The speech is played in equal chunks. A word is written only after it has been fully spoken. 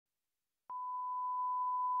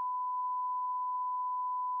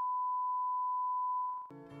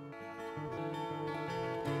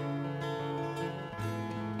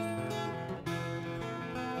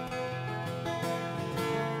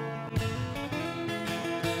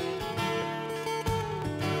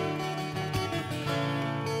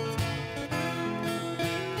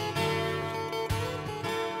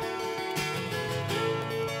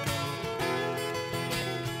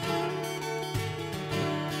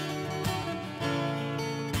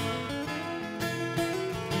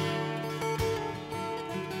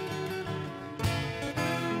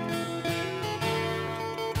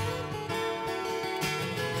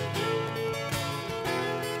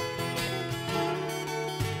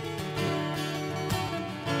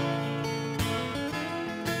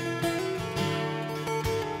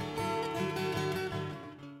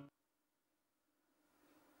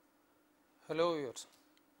Hello viewers,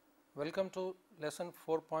 welcome to lesson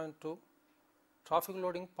 4.2 traffic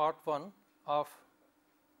loading part 1 of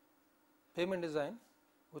payment design,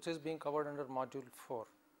 which is being covered under module 4.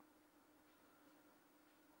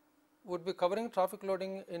 We would be covering traffic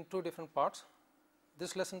loading in two different parts.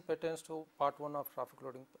 This lesson pertains to part 1 of traffic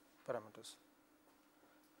loading parameters.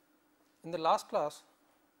 In the last class,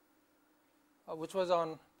 which was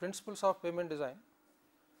on principles of payment design,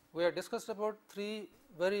 we have discussed about three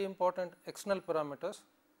very important external parameters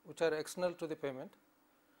which are external to the payment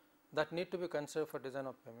that need to be considered for design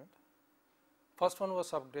of payment. First one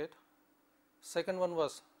was update, second one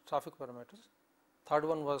was traffic parameters, third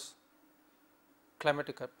one was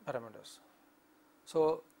climatic parameters.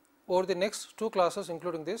 So, over the next two classes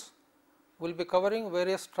including this, we will be covering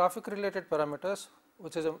various traffic related parameters,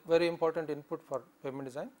 which is a very important input for payment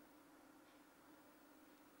design.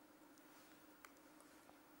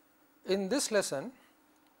 In this lesson,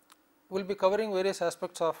 we will be covering various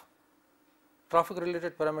aspects of traffic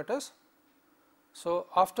related parameters. So,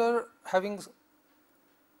 after having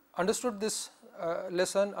understood this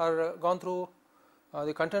lesson or gone through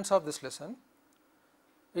the contents of this lesson,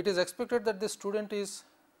 it is expected that the student is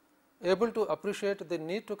able to appreciate the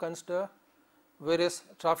need to consider various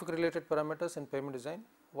traffic related parameters in payment design,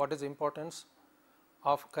 what is the importance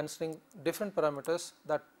of considering different parameters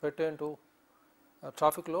that pertain to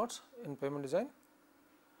traffic loads in payment design,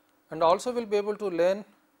 and also will be able to learn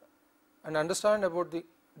and understand about the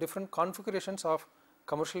different configurations of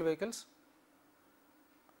commercial vehicles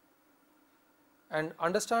and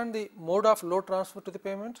understand the mode of load transfer to the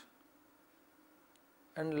payment,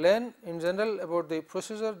 and learn in general about the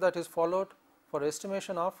procedure that is followed for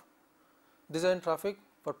estimation of design traffic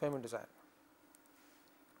for payment design.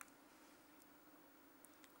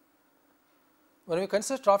 When we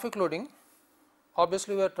consider traffic loading,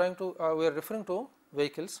 obviously we are referring to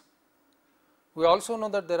vehicles. We also know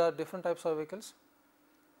that there are different types of vehicles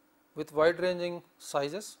with wide ranging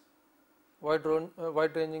sizes, wide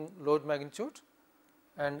ranging load magnitude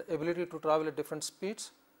and ability to travel at different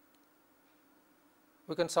speeds.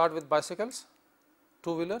 We can start with bicycles,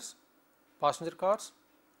 two wheelers, passenger cars,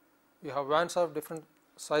 we have vans of different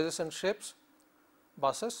sizes and shapes,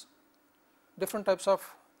 buses, different types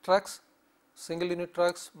of trucks, single unit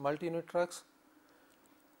trucks, multi unit trucks.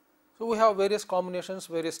 So, we have various combinations,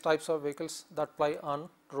 various types of vehicles that ply on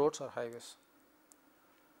roads or highways.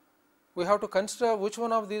 We have to consider which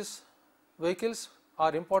one of these vehicles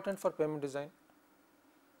are important for payment design,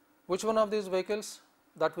 which one of these vehicles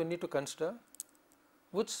that we need to consider,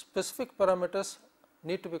 which specific parameters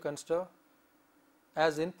need to be considered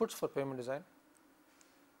as inputs for payment design.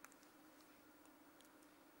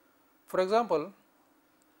 For example,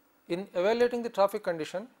 in evaluating the traffic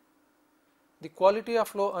condition, the quality of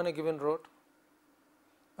flow on a given road,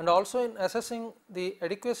 and also in assessing the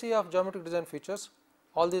adequacy of geometric design features,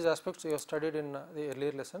 all these aspects we have studied in the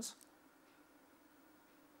earlier lessons.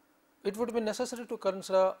 It would be necessary to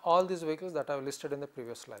consider all these vehicles that I have listed in the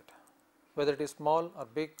previous slide, whether it is small or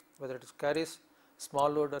big, whether it carries small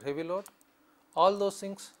load or heavy load, all those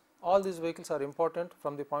things, all these vehicles are important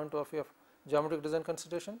from the point of view of geometric design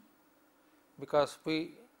consideration, because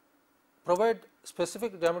we provide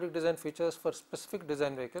specific geometric design features for specific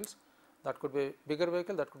design vehicles. That could be bigger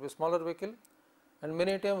vehicle, that could be smaller vehicle, and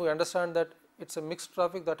many times we understand that it is a mixed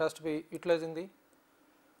traffic that has to be utilizing the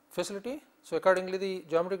facility. So, accordingly the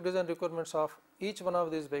geometric design requirements of each one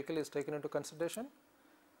of these vehicle is taken into consideration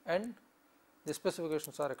and the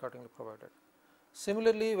specifications are accordingly provided.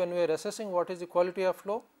 Similarly, when we are assessing what is the quality of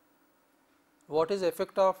flow, what is the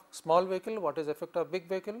effect of small vehicle, what is the effect of big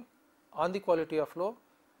vehicle on the quality of flow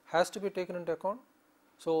has to be taken into account.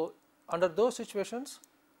 So, under those situations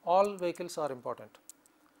all vehicles are important,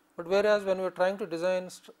 but whereas when we are trying to design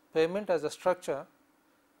payment as a structure,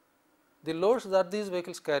 the loads that these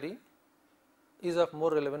vehicles carry is of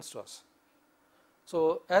more relevance to us.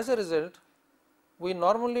 So, as a result, we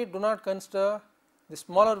normally do not consider the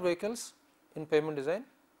smaller vehicles in payment design.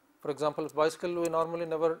 For example, bicycle we normally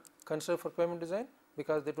never consider for payment design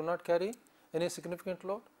because they do not carry any significant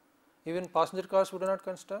load. Even passenger cars we do not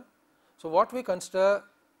consider. So, what we consider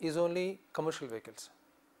is only commercial vehicles.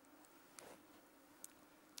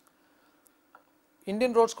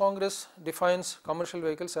 Indian Roads Congress defines commercial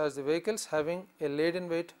vehicles as the vehicles having a laden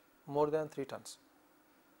weight more than 3 tons,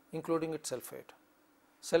 including its self weight.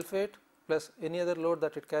 Self weight plus any other load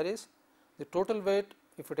that it carries, the total weight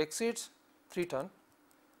if it exceeds 3 tons.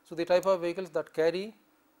 So, the type of vehicles that carry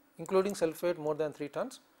including self weight more than 3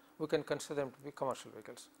 tons, we can consider them to be commercial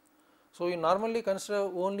vehicles. So, we normally consider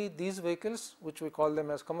only these vehicles which we call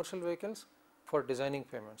them as commercial vehicles for designing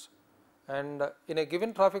payments, and in a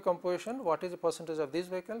given traffic composition what is the percentage of these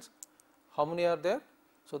vehicles, how many are there.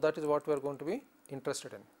 So, that is what we are going to be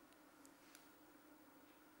interested in.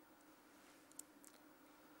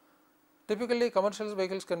 Typically commercial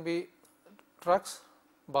vehicles can be trucks,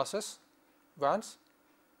 buses, vans,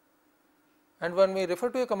 and when we refer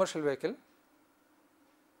to a commercial vehicle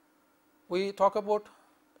we talk about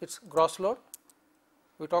its gross load,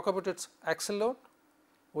 we talk about its axle load,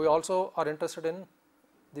 we also are interested in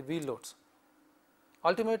the wheel loads.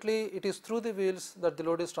 Ultimately it is through the wheels that the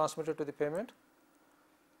load is transmitted to the pavement,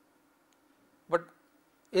 but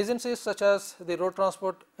agencies such as the road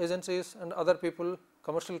transport agencies and other people,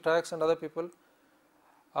 commercial trucks and other people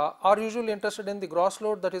are usually interested in the gross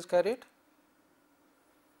load that is carried.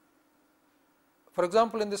 For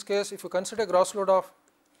example, in this case if you consider a gross load of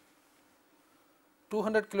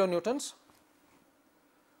 200 kilonewtons,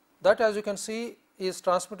 that as you can see is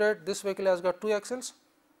transmitted, this vehicle has got 2 axles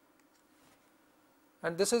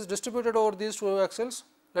and this is distributed over these 2 axles.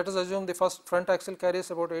 Let us assume the first front axle carries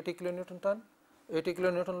about 80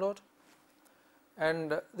 kilonewton load,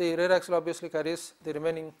 and the rear axle obviously carries the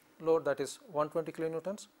remaining load, that is 120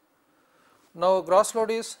 kilonewtons. Now gross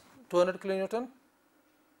load is 200 kilonewton,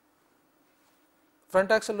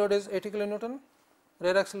 front axle load is 80 kilonewton,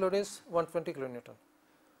 rear axle load is 120 kilonewton.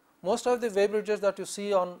 Most of the weigh bridges that you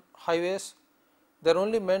see on highways, they are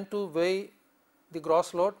only meant to weigh the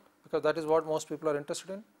gross load because that is what most people are interested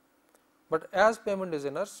in. But as pavement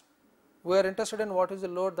designers, we are interested in what is the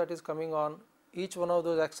load that is coming on each one of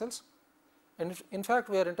those axles, and in fact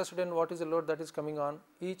we are interested in what is the load that is coming on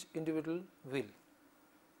each individual wheel.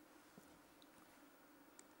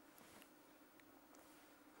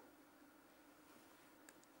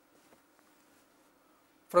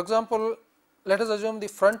 For example, let us assume the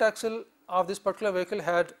front axle of this particular vehicle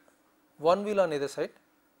had one wheel on either side,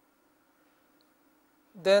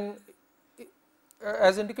 then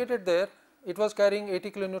as indicated there it was carrying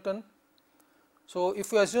 80 kilonewton. So,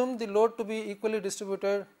 if we assume the load to be equally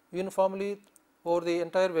distributed uniformly over the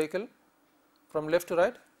entire vehicle from left to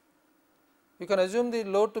right, you can assume the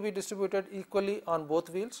load to be distributed equally on both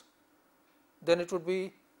wheels, then it would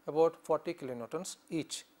be about 40 kilonewtons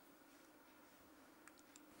each.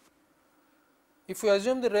 If we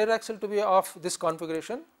assume the rear axle to be of this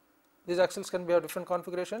configuration, these axles can be of different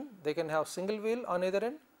configuration, they can have single wheel on either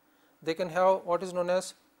end, they can have what is known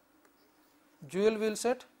as dual wheel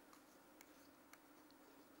set,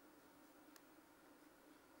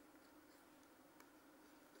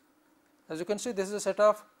 as you can see this is a set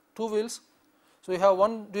of 2 wheels. So, you have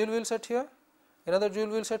one dual wheel set here, another dual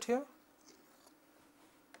wheel set here.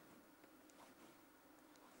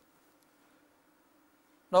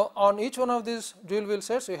 Now, on each one of these dual wheel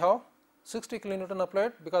sets we have 60 kilonewton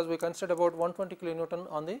applied because we consider about 120 kilonewton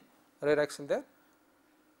on the rear axle there.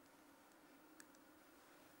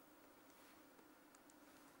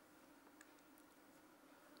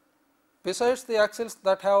 Besides the axles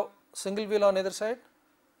that have single wheel on either side,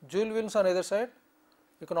 dual wheels on either side,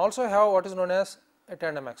 you can also have what is known as a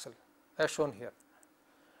tandem axle as shown here.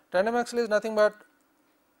 Tandem axle is nothing but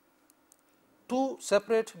 2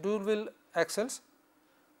 separate dual wheel axles,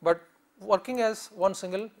 but working as one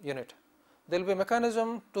single unit. There will be a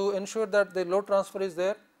mechanism to ensure that the load transfer is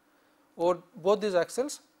there over both these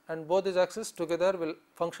axles, and both these axles together will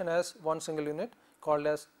function as one single unit called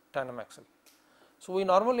as tandem axle. So, we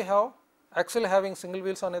normally have axle having single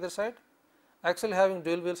wheels on either side, axle having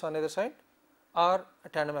dual wheels on either side, or a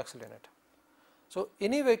tandem axle unit. So,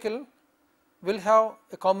 any vehicle will have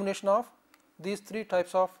a combination of these 3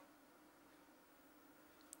 types of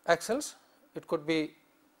axles. It could be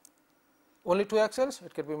only 2 axles,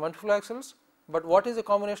 it could be multiple axles, but what is the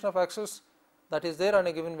combination of axles that is there on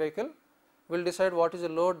a given vehicle will decide what is the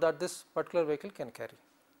load that this particular vehicle can carry.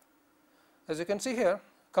 As you can see here,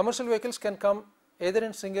 commercial vehicles can come either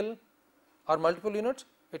in single or multiple units.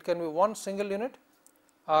 It can be one single unit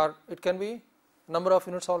or it can be number of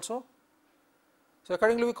units also. So,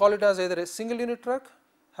 accordingly we call it as either a single unit truck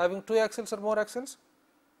having 2 axles or more axles,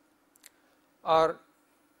 or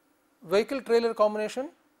vehicle trailer combination,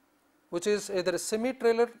 which is either a semi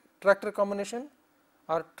trailer tractor combination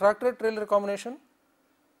or tractor trailer combination.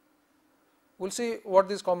 We will see what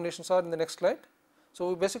these combinations are in the next slide. So,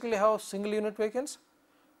 we basically have single unit vehicles,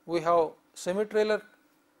 we have semi trailer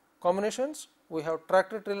combinations, we have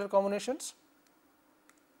tractor trailer combinations.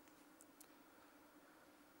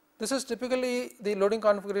 This is typically the loading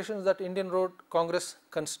configurations that Indian Road Congress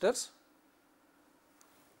considers.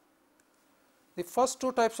 The first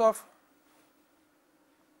 2 types of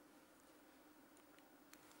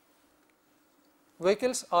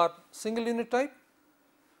vehicles are single unit type.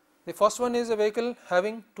 The first one is a vehicle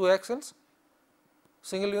having 2 axles,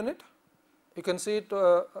 single unit, you can see it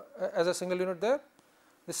as a single unit there.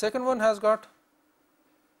 The second one has got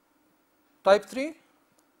type 3,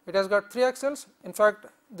 it has got 3 axles. In fact,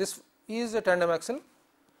 this is a tandem axle.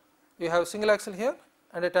 You have single axle here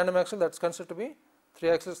and a tandem axle, that is considered to be 3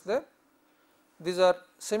 axles there. These are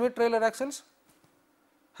semi trailer axles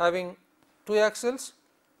having 2 axles.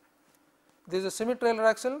 This is a semi trailer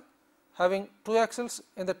axle having 2 axles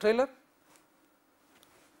in the trailer.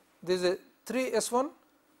 This is a 3 S1,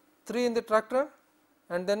 3 in the tractor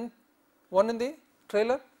and then 1 in the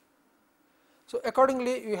trailer. So,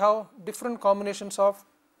 accordingly you have different combinations of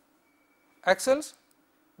axles,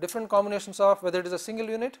 different combinations of whether it is a single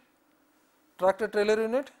unit, tractor trailer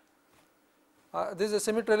unit, this is a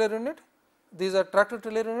semi trailer unit, these are tractor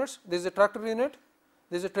trailer units, this is a tractor unit,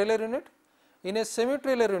 this is a trailer unit. In a semi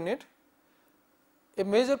trailer unit, a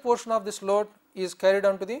major portion of this load is carried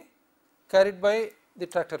by the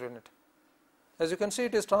tractor unit. As you can see,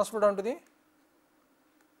 it is transferred onto the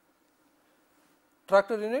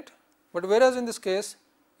tractor unit, but whereas in this case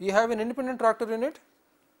you have an independent tractor unit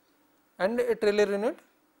and a trailer unit,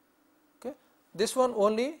 okay. This one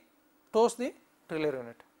only tows the trailer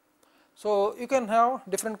unit. So, you can have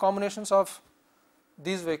different combinations of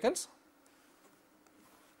these vehicles.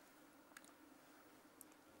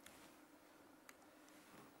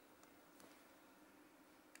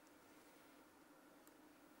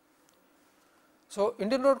 So,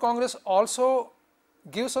 Indian Road Congress also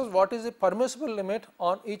gives us what is the permissible limit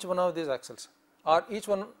on each one of these axles or each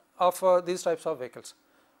one of these types of vehicles.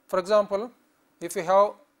 For example, if you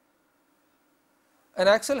have an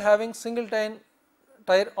axle having single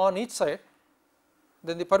tire on each side,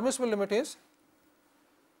 then the permissible limit is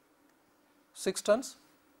 6 tons.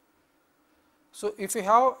 So, if you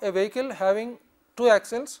have a vehicle having 2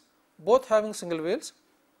 axles both having single wheels,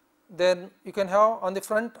 then you can have on the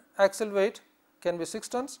front axle weight can be 6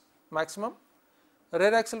 tons maximum,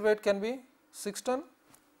 rear axle weight can be 6 ton.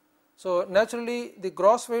 So, naturally the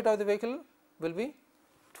gross weight of the vehicle will be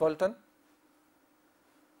 12 ton.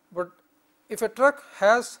 But if a truck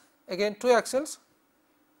has again 2 axles,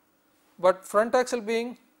 but front axle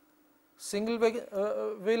being single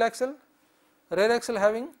wheel axle, rear axle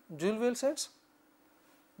having dual wheel sets,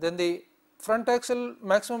 then the front axle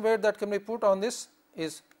maximum weight that can be put on this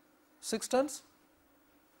is 6 tons.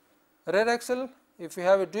 Rear axle, if you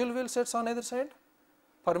have a dual wheel sets on either side,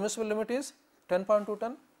 permissible limit is 10.2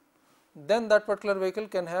 ton, then that particular vehicle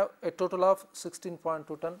can have a total of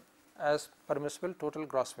 16.2 ton as permissible total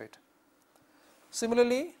gross weight.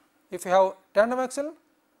 Similarly, if you have tandem axle,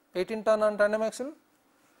 18 ton on tandem axle,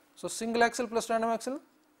 so single axle plus tandem axle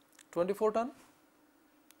 24 ton,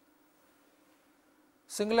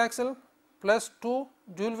 single axle plus 2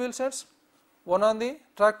 dual wheel sets, one on the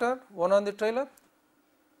tractor, one on the trailer,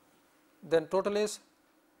 then total is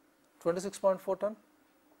 26.4 ton.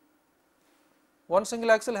 One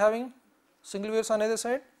single axle having single wheels on either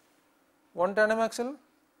side, one tandem axle,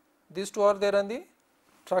 these two are there on the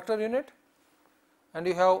tractor unit, and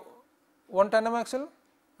you have one tandem axle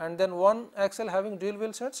and then one axle having dual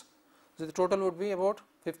wheel sets, so the total would be about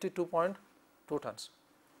 52.2 tons.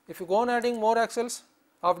 If you go on adding more axles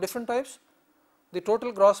of different types, the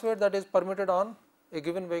total gross weight that is permitted on a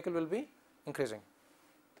given vehicle will be increasing.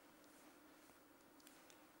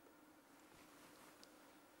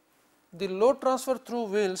 The load transfer through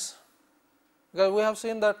wheels, because we have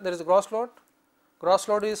seen that there is a gross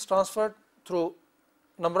load is transferred through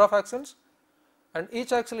number of axles, and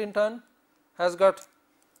each axle in turn has got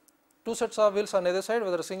 2 sets of wheels on either side,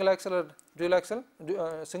 whether a single axle or dual axle,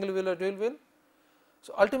 single wheel or dual wheel.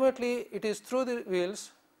 So, ultimately it is through the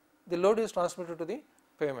wheels the load is transmitted to the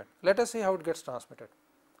pavement. Let us see how it gets transmitted.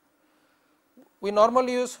 We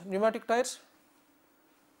normally use pneumatic tires.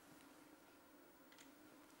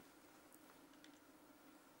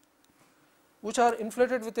 Which are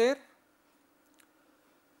inflated with air,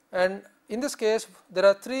 and in this case there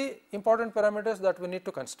are 3 important parameters that we need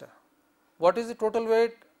to consider. What is the total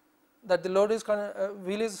weight that the load is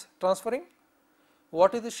wheel is transferring,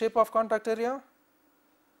 what is the shape of contact area,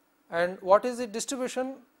 and what is the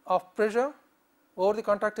distribution of pressure over the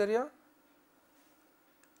contact area.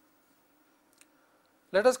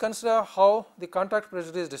 Let us consider how the contact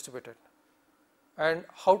pressure is distributed and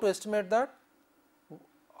how to estimate that,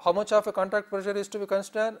 how much of a contact pressure is to be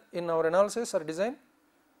considered in our analysis or design.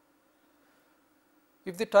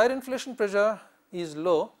 If the tire inflation pressure is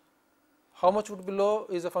low, how much would be low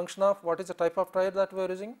is a function of what is the type of tire that we are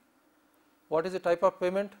using, what is the type of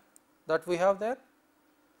pavement that we have there.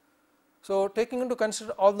 So, taking into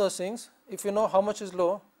consider all those things, if you know how much is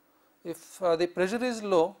low, if the pressure is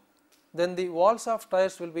low, then the walls of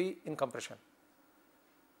tires will be in compression.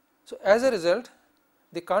 So, as a result,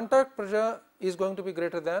 the contact pressure is going to be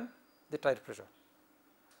greater than the tire pressure.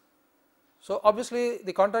 So, obviously,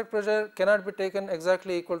 the contact pressure cannot be taken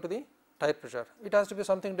exactly equal to the tire pressure, it has to be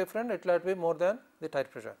something different, it will have to be more than the tire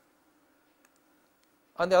pressure.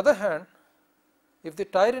 On the other hand, if the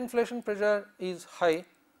tire inflation pressure is high,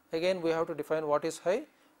 again we have to define what is high,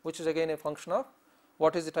 which is again a function of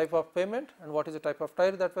what is the type of pavement and what is the type of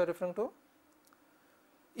tire that we are referring to.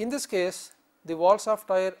 In this case, the walls of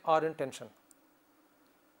tire are in tension.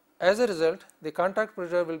 As a result, the contact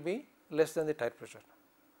pressure will be less than the tire pressure.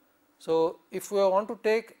 So, if we want to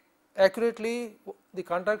take accurately the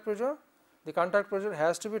contact pressure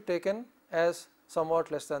has to be taken as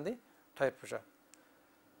somewhat less than the tire pressure.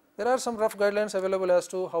 There are some rough guidelines available as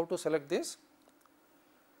to how to select this.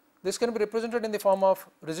 This can be represented in the form of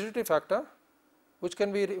rigidity factor, which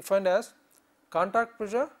can be defined as contact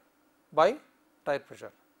pressure by tire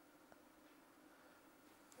pressure.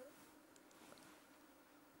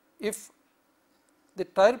 If the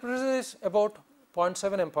tire pressure is about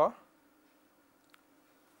 0.7 MPa,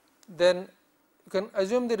 then you can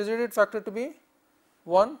assume the rigidity factor to be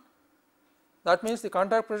 1, that means the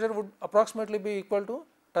contact pressure would approximately be equal to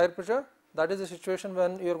tire pressure. That is the situation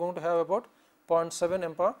when you are going to have about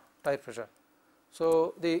 0.7 MPa tire pressure.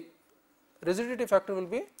 So, the rigidity factor will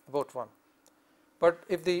be about 1, but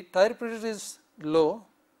if the tire pressure is low,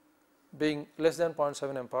 being less than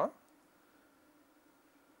 0.7 MPa,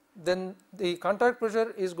 then the contact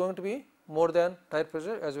pressure is going to be more than tire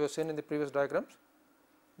pressure, as we have seen in the previous diagrams,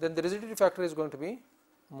 then the rigidity factor is going to be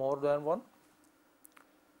more than 1.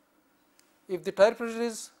 If the tire pressure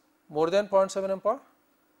is more than 0.7 MPa,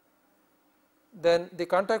 then the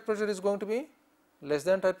contact pressure is going to be less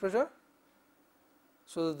than tire pressure.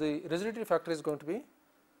 So, the rigidity factor is going to be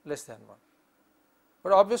less than 1.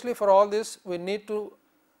 But obviously, for all this we need to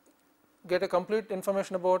get a complete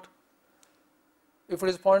information about if it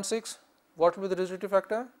is 0.6, what will be the rigidity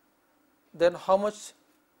factor, then how much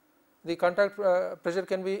the contact pressure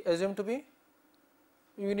can be assumed to be.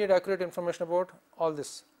 You need accurate information about all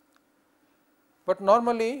this. But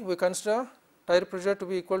normally we consider tire pressure to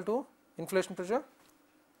be equal to inflation pressure,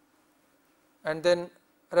 and then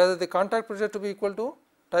rather the contact pressure to be equal to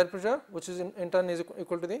tire pressure, which is in turn is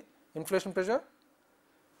equal to the inflation pressure,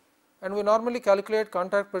 and we normally calculate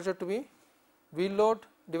contact pressure to be wheel load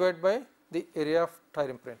divided by the area of tire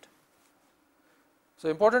imprint. So,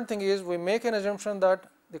 important thing is we make an assumption that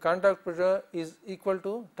the contact pressure is equal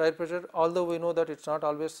to tire pressure, although we know that it is not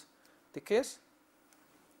always the case.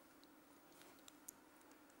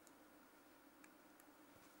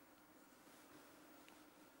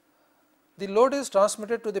 The load is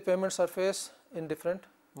transmitted to the pavement surface in different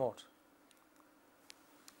modes.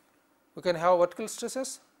 We can have vertical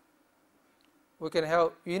stresses, we can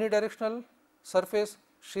have unidirectional surface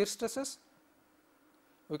shear stresses,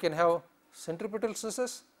 we can have centripetal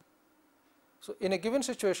stresses. So, in a given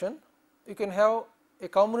situation you can have a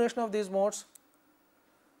combination of these modes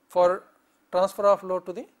for transfer of load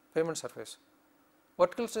to the pavement surface.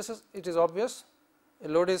 Vertical stresses, it is obvious, a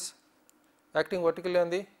load is acting vertically on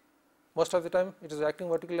the, most of the time it is acting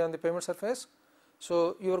vertically on the pavement surface.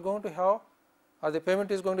 So, you are going to have, or the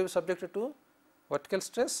pavement is going to be subjected to vertical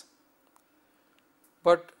stress,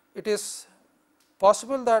 but it is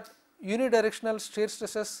possible that unidirectional shear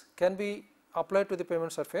stresses can be applied to the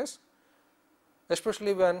pavement surface,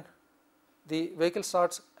 especially when the vehicle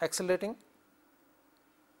starts accelerating,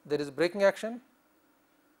 there is braking action,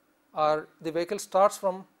 or the vehicle starts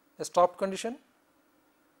from a stopped condition.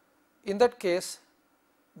 In that case,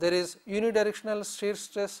 there is unidirectional shear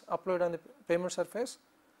stress applied on the pavement surface.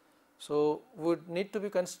 So, we would need to be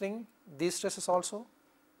considering these stresses also.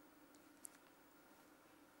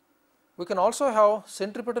 We can also have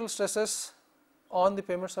centripetal stresses on the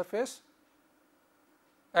pavement surface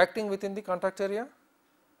acting within the contact area.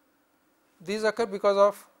 These occur because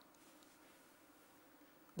of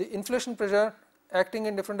the inflation pressure acting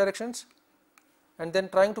in different directions and then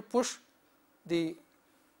trying to push the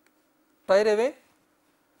tire away.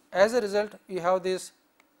 As a result, you have this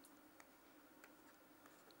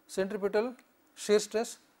centripetal shear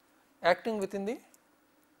stress acting within the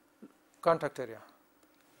contact area.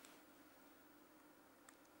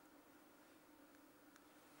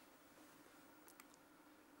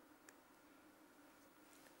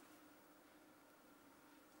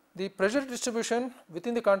 The pressure distribution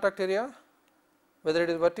within the contact area, whether it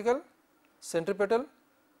is vertical, centripetal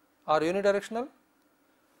or unidirectional,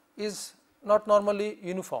 is not normally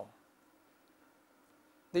uniform.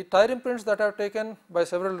 The tire imprints that are taken by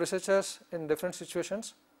several researchers in different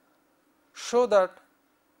situations show that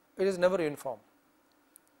it is never uniform.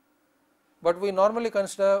 but we normally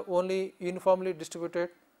consider only uniformly distributed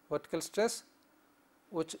vertical stress,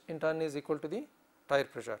 which in turn is equal to the tire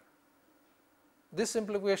pressure. This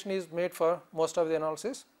simplification is made for most of the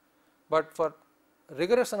analysis, but for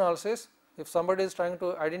rigorous analysis, if somebody is trying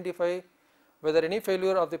to identify whether any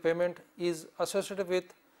failure of the pavement is associated with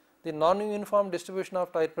the non-uniform distribution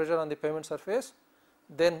of tire pressure on the pavement surface,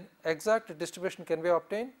 then exact distribution can be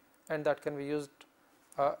obtained and that can be used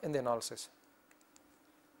in the analysis.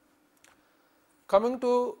 Coming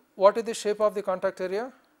to what is the shape of the contact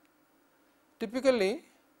area, typically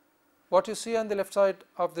what you see on the left side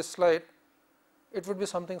of this slide, it would be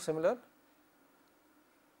something similar.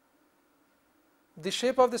 The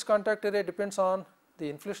shape of this contact area depends on the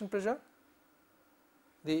inflation pressure,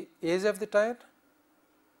 the age of the tire,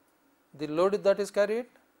 the load that is carried,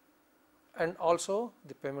 and also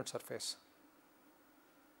the pavement surface.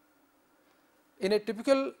 In a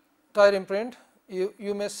typical tire imprint,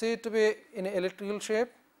 you may see it to be in an elliptical shape,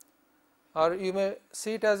 or you may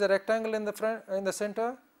see it as a rectangle in the front, in the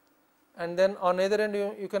center, and then on either end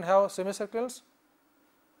you can have semicircles,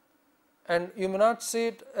 and you may not see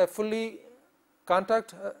it a fully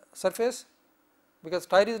contact surface, because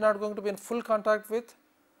tire is not going to be in full contact with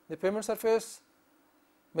the pavement surface.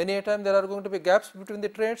 Many a time there are going to be gaps between the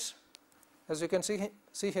treads, as you can see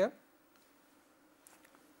here.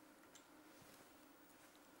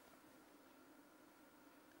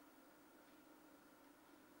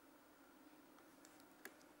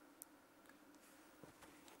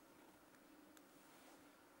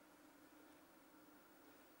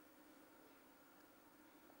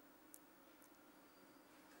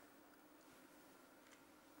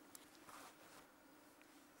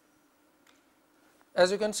 As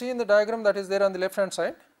you can see in the diagram that is there on the left hand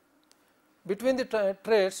side, between the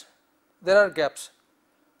treads there are gaps.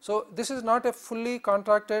 So, this is not a fully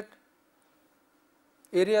contracted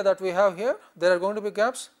area that we have here, there are going to be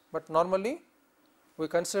gaps, but normally we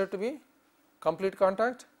consider to be complete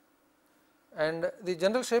contact, and the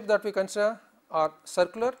general shape that we consider are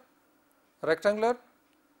circular, rectangular,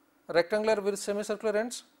 rectangular with semicircular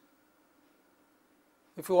ends.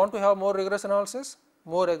 If you want to have more rigorous analysis,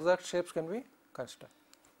 more exact shapes can be considered.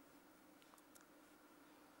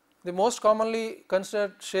 The most commonly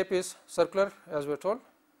considered shape is circular, as we are told.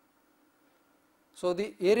 So,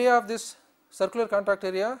 the area of this circular contact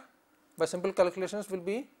area by simple calculations will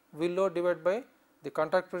be wheel load divided by the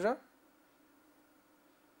contact pressure.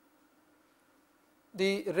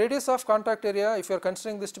 The radius of contact area, if you are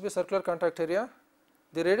considering this to be circular contact area,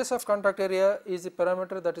 the radius of contact area is the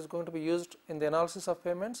parameter that is going to be used in the analysis of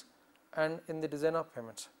pavements and in the design of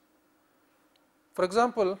pavements. For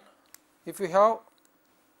example, if you have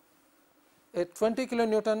a 20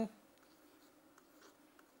 kilonewton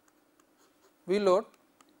wheel load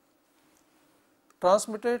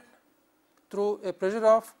transmitted through a pressure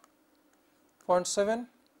of 0.7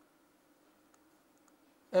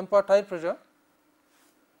 MPa tire pressure,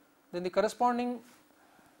 then the corresponding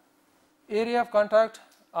area of contact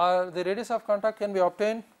or the radius of contact can be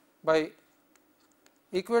obtained by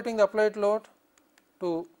equating the applied load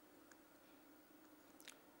to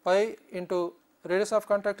pi into radius of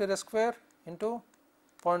contact area square into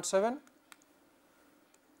 0.7.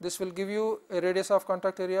 This will give you a radius of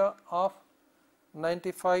contact area of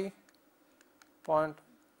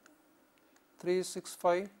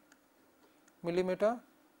 95.365 millimeter.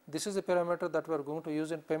 This is the parameter that we are going to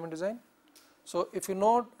use in pavement design. So, if you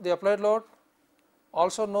know the applied load,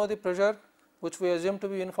 also know the pressure which we assume to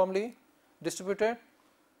be uniformly distributed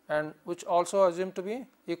and which also assume to be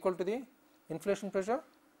equal to the inflation pressure,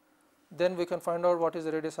 then we can find out what is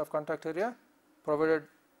the radius of contact area, provided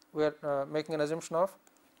we are making an assumption of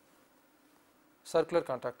circular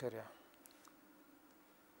contact area.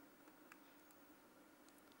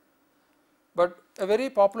 But a very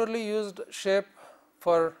popularly used shape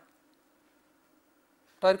for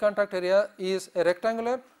tire contact area is a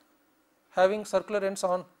rectangular having circular ends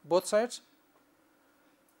on both sides.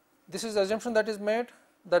 This is the assumption that is made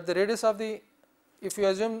that the radius of the, if you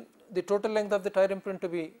assume the total length of the tire imprint to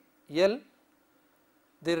be L,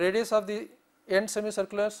 the radius of the end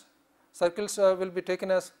semicirculars circles will be taken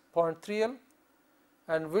as 0.3 L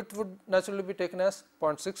and width would naturally be taken as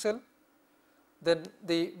 0.6 L. Then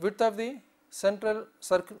the width of the central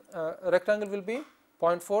rectangle will be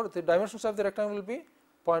 0.4, the dimensions of the rectangle will be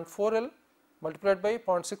 0.4 L multiplied by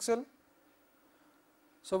 0.6 L.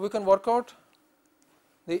 So, we can work out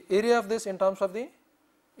the area of this in terms of the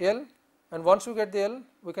L, and once we get the L,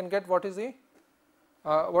 we can get what is the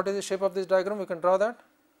shape of this diagram, we can draw that.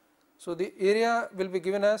 So, the area will be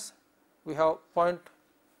given as, we have 0.4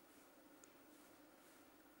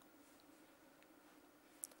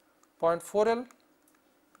 0.4L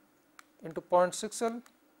into 0.6L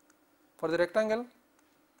for the rectangle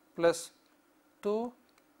plus 2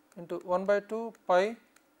 into 1 by 2 pi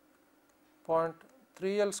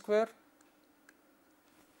 0.3L square.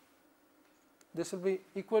 This will be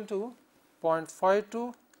equal to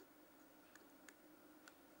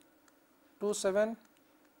 0.5227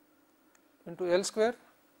 into L square.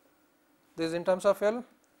 This is in terms of L,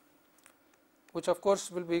 which of course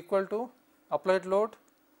will be equal to applied load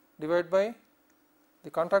divided by the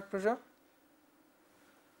contact pressure.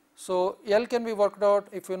 So, L can be worked out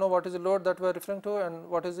if you know what is the load that we are referring to and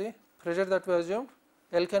what is the pressure that we assumed.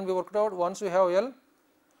 L can be worked out. Once we have L,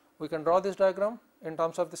 we can draw this diagram in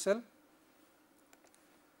terms of the cell.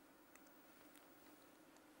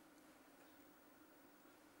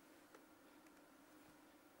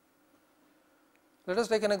 Let us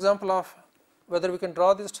take an example of whether we can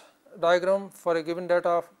draw this diagram for a given data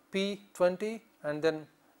of P20 and then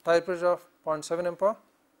tire pressure of 0.7 MPa.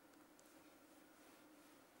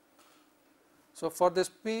 So, for this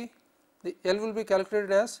P, the L will be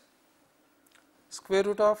calculated as square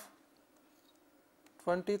root of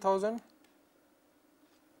 20,000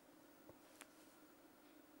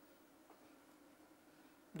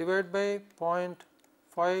 divided by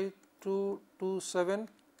 0.5227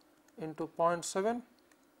 into 0.7.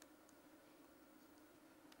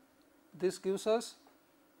 This gives us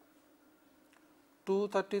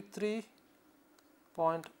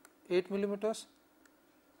 233.8 millimeters.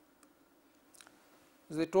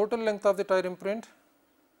 The total length of the tire imprint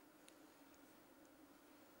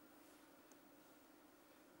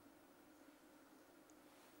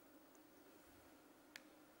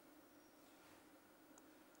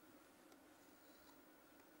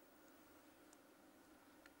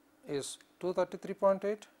is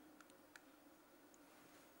 233.8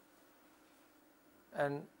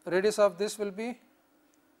 and radius of this will be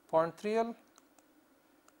 0.3L.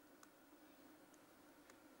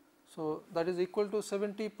 So, that is equal to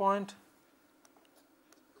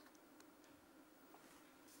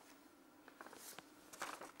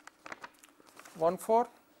 70.14.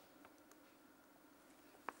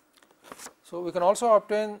 So, we can also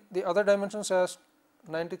obtain the other dimensions as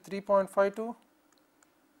 93.52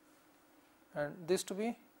 and this to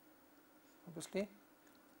be obviously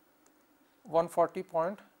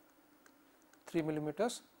 140.3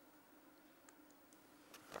 millimeters.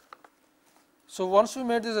 So, once we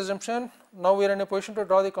made this assumption, now we are in a position to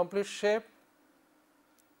draw the complete shape.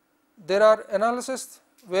 There are analyses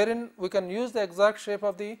wherein we can use the exact shape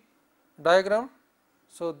of the diagram.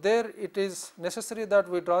 So, there it is necessary that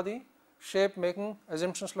we draw the shape making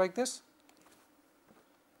assumptions like this.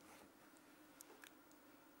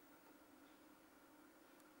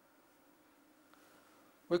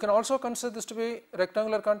 We can also consider this to be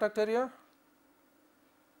rectangular contact area,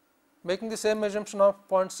 making the same assumption of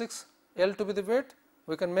 0.6 L to be the width.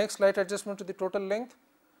 We can make slight adjustment to the total length.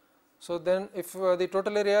 So, then if the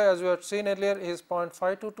total area as we had seen earlier is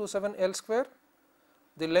 0.5227 L square,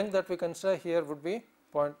 the length that we consider here would be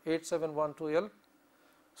 0.8712 L.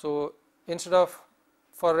 So, instead of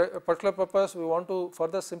for a particular purpose we want to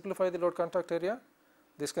further simplify the load contact area,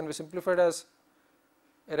 this can be simplified as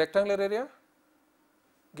a rectangular area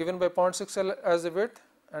given by 0.6 L as the width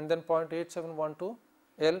and then 0.8712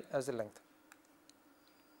 L as the length.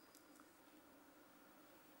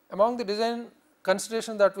 Among the design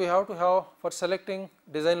considerations that we have to have for selecting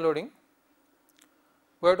design loading,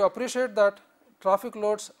 we have to appreciate that traffic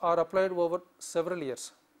loads are applied over several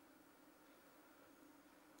years.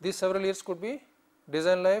 These several years could be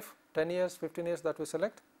design life 10 years, 15 years that we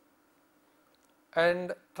select,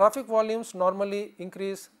 and traffic volumes normally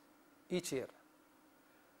increase each year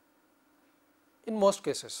in most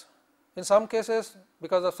cases. In some cases,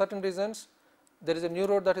 because of certain reasons, there is a new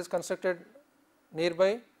road that is constructed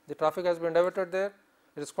nearby, the traffic has been diverted there,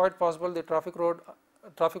 it is quite possible the traffic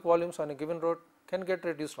volumes on a given road can get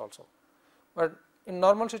reduced also. But in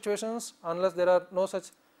normal situations, unless there are no such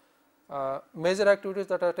major activities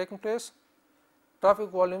that are taking place, traffic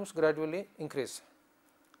volumes gradually increase.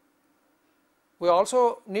 We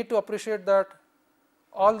also need to appreciate that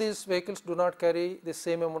all these vehicles do not carry the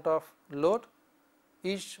same amount of load,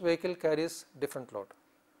 each vehicle carries different load.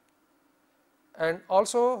 And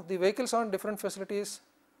also the vehicles on different facilities,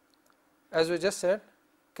 as we just said,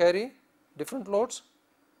 carry different loads.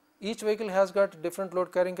 Each vehicle has got different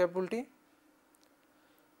load carrying capability.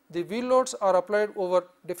 The wheel loads are applied over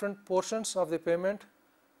different portions of the pavement.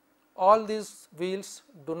 All these wheels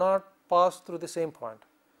do not pass through the same point.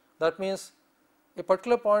 That means a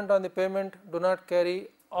particular point on the pavement do not carry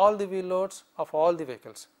all the wheel loads of all the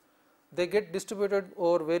vehicles. They get distributed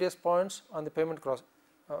over various points on the pavement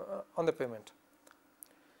on the pavement.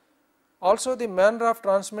 Also, the manner of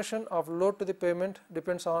transmission of load to the pavement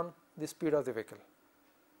depends on the speed of the vehicle.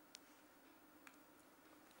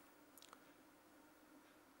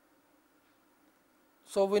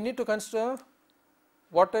 So, we need to consider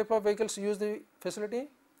what type of vehicles use the facility,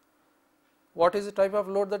 what is the type of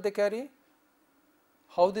load that they carry,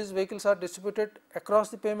 how these vehicles are distributed across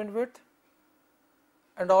the pavement width,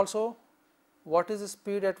 and also what is the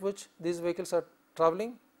speed at which these vehicles are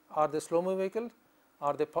traveling. Are they slow moving vehicles,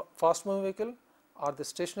 are they fast moving vehicle, are they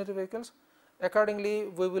stationary vehicles. Accordingly,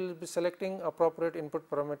 we will be selecting appropriate input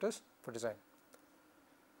parameters for design.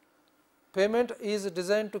 Pavement is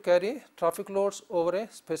designed to carry traffic loads over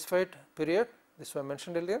a specified period, this was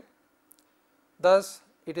mentioned earlier. Thus,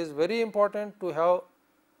 it is very important to have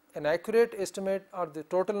an accurate estimate of the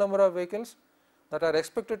total number of vehicles that are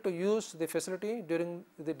expected to use the facility during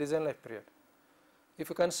the design life period. If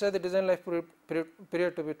you consider the design life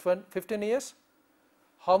period to be 15 years,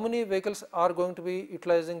 how many vehicles are going to be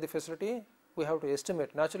utilizing the facility, we have to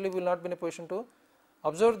estimate. Naturally, we will not be in a position to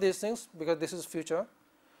observe these things because this is future.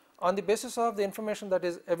 On the basis of the information that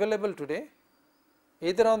is available today,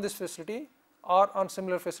 either on this facility or on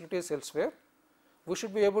similar facilities elsewhere, we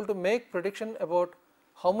should be able to make prediction about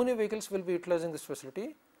how many vehicles will be utilizing this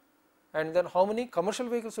facility and then how many commercial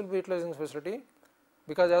vehicles will be utilizing this facility,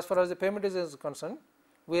 because as far as the pavement is concerned,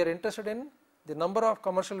 we are interested in the number of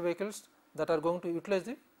commercial vehicles that are going to utilize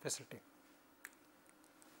the facility.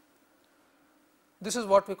 This is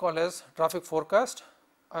what we call as traffic forecast.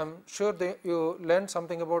 I am sure that you learned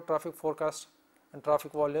something about traffic forecast and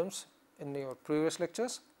traffic volumes in your previous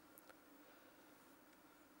lectures.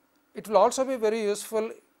 It will also be very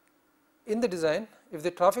useful in the design if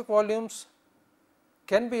the traffic volumes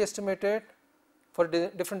can be estimated for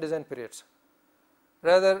different design periods.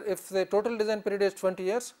 Rather, if the total design period is 20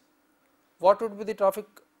 years, what would be the traffic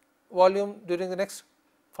volume during the next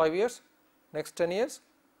 5 years, next 10 years,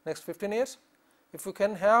 next 15 years? If we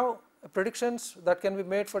can have predictions that can be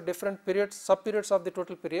made for different periods, sub periods of the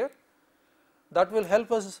total period, that will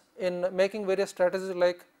help us in making various strategies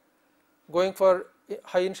like going for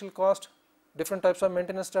high initial cost, different types of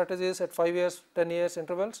maintenance strategies at 5 years, 10 years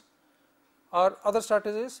intervals, or other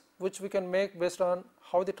strategies which we can make based on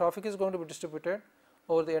how the traffic is going to be distributed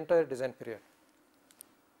over the entire design period.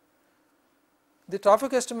 The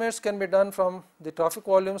traffic estimates can be done from the traffic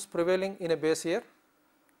volumes prevailing in a base year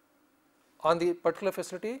on the particular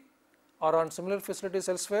facility or on similar facilities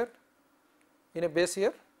elsewhere in a base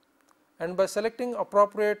year, and by selecting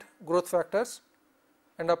appropriate growth factors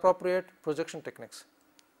and appropriate projection techniques.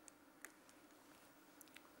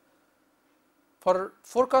 For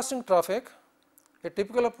forecasting traffic, a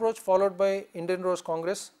typical approach followed by Indian Roads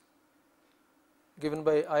Congress given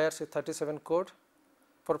by IRC 37 code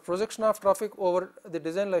for projection of traffic over the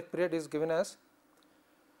design life period is given as,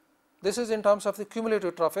 this is in terms of the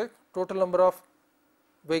cumulative traffic, total number of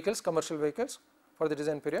vehicles, commercial vehicles for the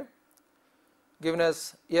design period, given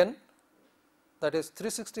as N, that is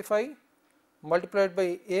 365 multiplied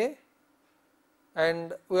by A,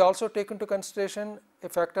 and we also take into consideration a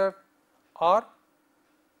factor R,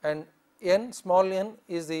 and N, small n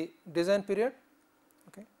is the design period.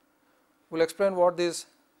 Okay. We will explain what these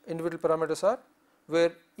individual parameters are,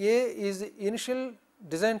 where A is the initial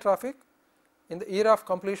design traffic in the year of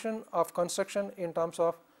completion of construction in terms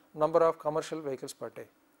of number of commercial vehicles per day.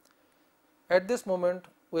 At this moment,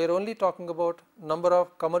 we are only talking about number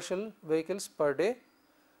of commercial vehicles per day,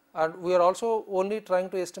 and we are also only trying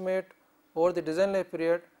to estimate over the design life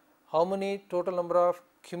period how many total number of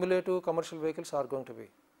cumulative commercial vehicles are going to be.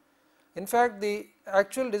 In fact, the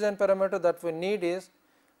actual design parameter that we need is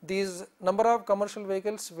these number of commercial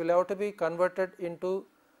vehicles will have to be converted into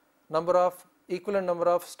equivalent number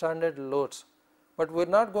of standard loads, but we are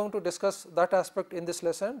not going to discuss that aspect in this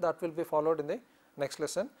lesson, that will be followed in the next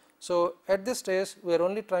lesson. So, at this stage we are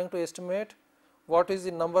only trying to estimate what is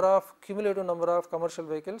the cumulative number of commercial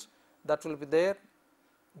vehicles that will be there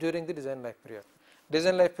during the design life period.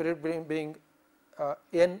 Design life period being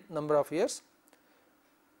n number of years.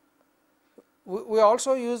 We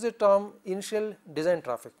also use the term initial design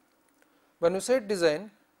traffic. When we say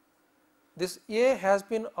design, this A has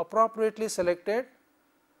been appropriately selected.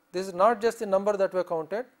 This is not just the number that were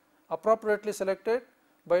counted, appropriately selected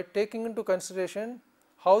by taking into consideration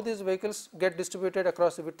how these vehicles get distributed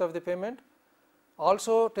across the width of the pavement,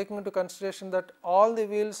 also taking into consideration that all the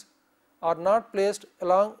wheels are not placed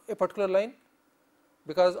along a particular line,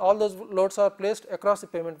 because all those loads are placed across the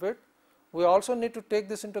pavement width. We also need to take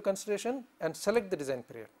this into consideration and select the design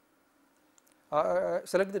period,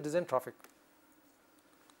 select the design traffic.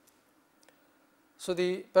 So,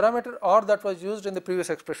 the parameter R that was used in the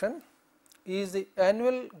previous expression is the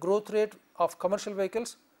annual growth rate of commercial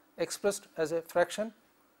vehicles expressed as a fraction.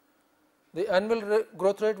 The annual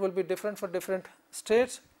growth rate will be different for different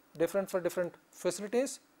states, different for different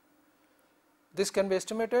facilities. This can be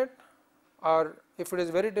estimated, or if it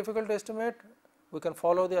is very difficult to estimate, we can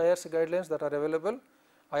follow the IRC guidelines that are available.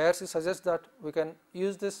 IRC suggests that we can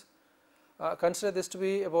use this, consider this to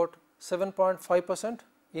be about 7.5%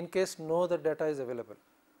 in case no other data is available.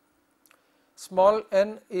 Small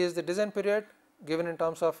n is the design period given in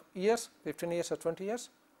terms of years, 15 years or 20 years.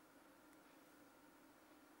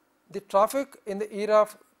 The traffic in the era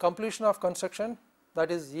of completion of construction, that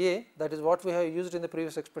is A, that is what we have used in the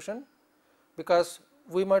previous expression, because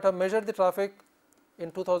we might have measured the traffic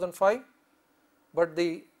in 2005, but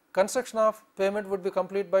the construction of pavement would be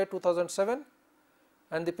complete by 2007,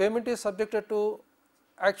 and the pavement is subjected to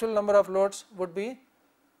actual number of loads would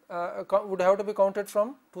have to be counted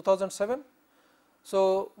from 2007.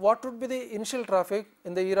 So, what would be the initial traffic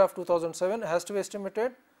in the era of 2007 has to be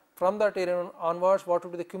estimated. From that era onwards, what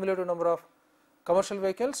would be the cumulative number of commercial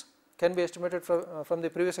vehicles can be estimated from the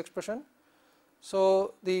previous expression.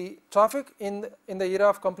 So, the traffic in the era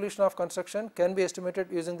of completion of construction can be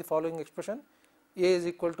estimated using the following expression: A is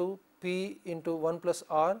equal to P into 1 plus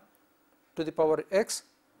R to the power x,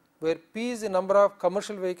 where P is the number of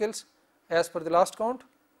commercial vehicles as per the last count.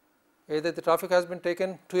 Either the traffic has been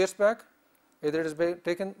taken 2 years back, either it is been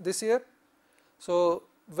taken this year. So,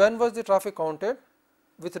 when was the traffic counted?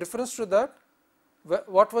 With reference to that,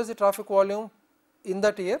 what was the traffic volume in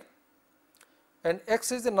that year, and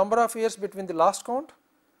x is the number of years between the last count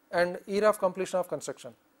and era of completion of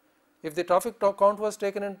construction. If the traffic count was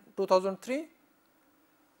taken in 2003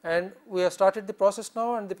 and we have started the process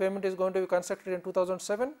now and the pavement is going to be constructed in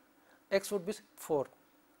 2007, x would be 4.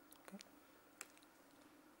 Okay.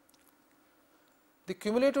 The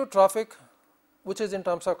cumulative traffic, which is in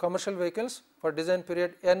terms of commercial vehicles for design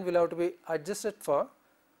period n, will have to be adjusted for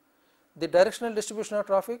the directional distribution of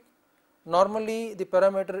traffic. Normally the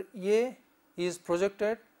parameter A is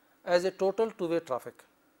projected as a total two-way traffic.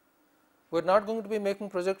 We are not going to be making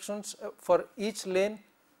projections for each lane,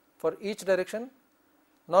 for each direction.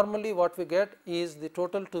 Normally what we get is the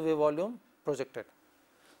total two-way volume projected.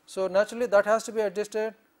 So, naturally that has to be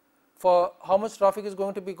adjusted for how much traffic is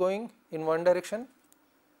going to be going in one direction.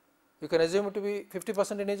 You can assume it to be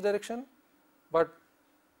 50% in each direction, but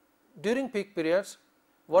during peak periods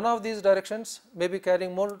one of these directions may be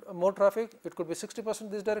carrying more traffic. It could be 60%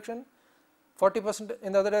 this direction, 40%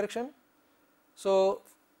 in the other direction. So,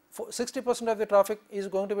 60% of the traffic is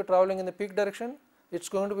going to be traveling in the peak direction. It is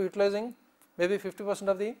going to be utilizing maybe 50%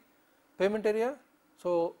 of the pavement area.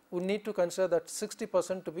 So, we need to consider that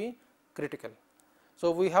 60% to be critical.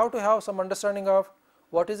 So, we have to have some understanding of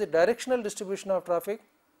what is the directional distribution of traffic.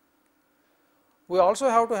 We also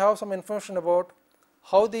have to have some information about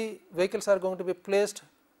how the vehicles are going to be placed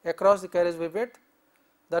across the carriageway width.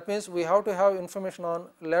 That means, we have to have information on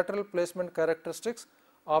lateral placement characteristics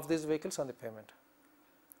of these vehicles on the pavement.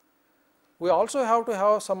 We also have to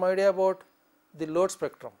have some idea about the load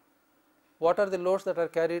spectrum. What are the loads that are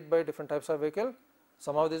carried by different types of vehicle?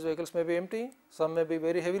 Some of these vehicles may be empty, some may be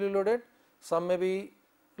very heavily loaded, some may be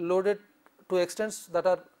loaded to extents that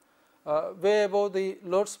are way above the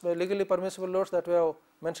loads, legally permissible loads that we have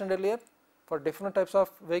mentioned earlier for different types of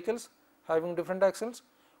vehicles having different axles.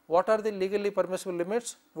 What are the legally permissible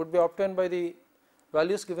limits would be obtained by the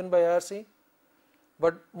values given by IRC,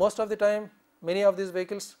 but most of the time many of these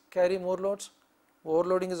vehicles carry more loads,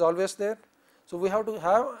 overloading is always there. So, we have to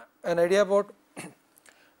have an idea about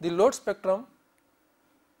the load spectrum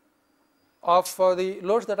of the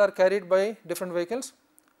loads that are carried by different vehicles.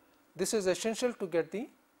 This is essential to get the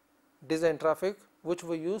design traffic which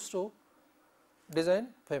we use to design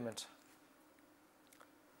pavements.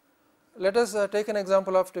 Let us take an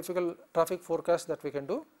example of typical traffic forecast that we can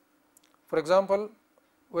do. For example,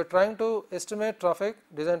 we are trying to estimate traffic,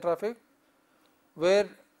 design traffic, where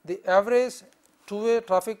the average two-way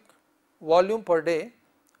traffic volume per day,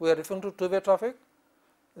 we are referring to two-way traffic.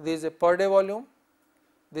 There is a per day volume,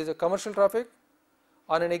 there is a commercial traffic.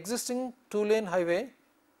 On an existing two-lane highway,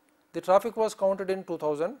 the traffic was counted in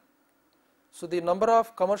 2000. So, the number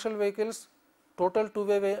of commercial vehicles, total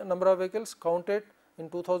two-way number of vehicles counted in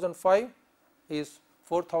 2005 is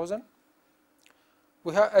 4000.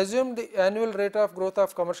 We have assumed the annual rate of growth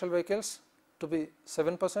of commercial vehicles to be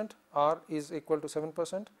 7%, R is equal to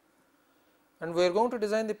 7%, and we are going to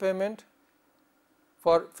design the pavement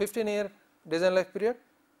for 15-year design life period,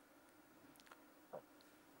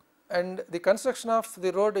 and the construction of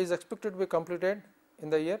the road is expected to be completed in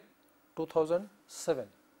the year 2007.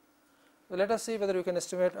 let us see whether we can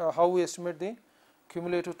estimate how we estimate the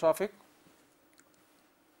cumulative traffic.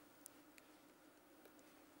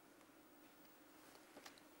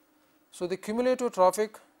 So, the cumulative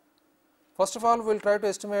traffic, first of all we will try to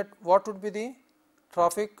estimate what would be the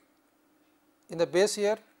traffic in the base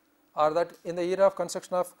year, or that in the year of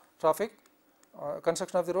construction of traffic,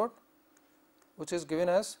 construction of the road, which is given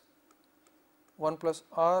as 1 plus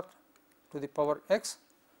r to the power x.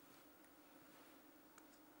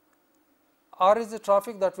 R is the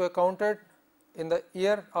traffic that were counted in the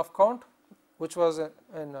year of count, which was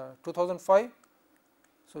in 2005.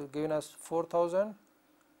 So, given as 4000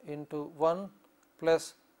 into 1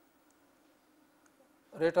 plus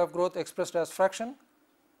rate of growth expressed as fraction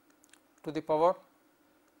to the power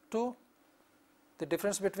 2. The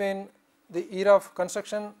difference between the year of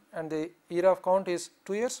construction and the year of count is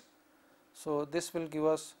 2 years. So, this will give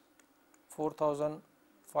us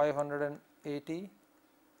 4580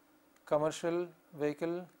 commercial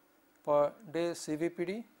vehicle per day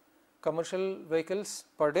CVPD, commercial vehicles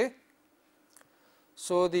per day.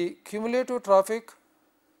 So, the cumulative traffic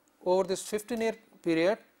over this 15-year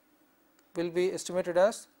period will be estimated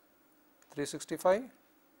as 365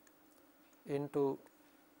 into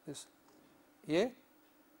this A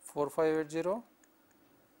 4580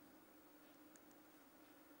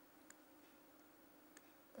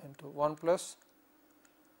 into 1 plus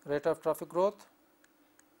rate of traffic growth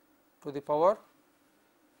to the power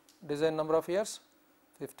design number of years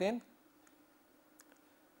 15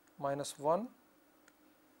 minus 1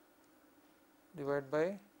 divided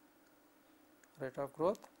by rate of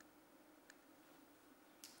growth.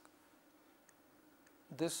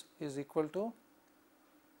 This is equal to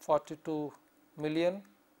 42 million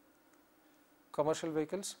commercial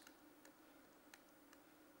vehicles.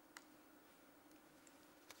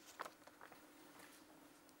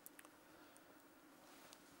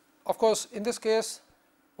 Of course, in this case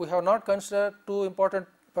we have not considered two important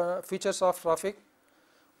features of traffic.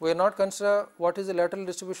 We have not considered what is the lateral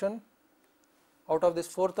distribution out of this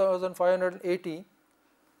 4580,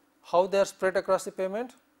 how they are spread across the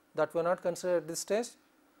pavement, that we have not considered at this stage.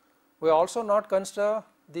 We also not consider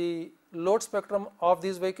the load spectrum of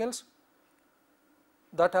these vehicles,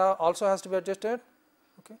 that also has to be adjusted.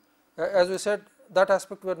 Okay. As we said, that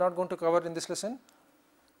aspect we are not going to cover in this lesson.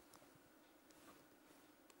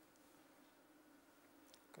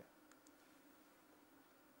 Okay.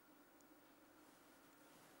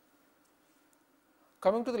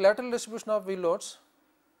 Coming to the lateral distribution of wheel loads,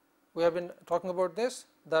 we have been talking about this,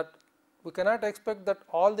 that we cannot expect that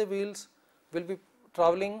all the wheels will be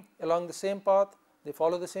traveling along the same path, they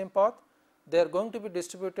follow the same path. They are going to be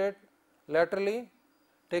distributed laterally,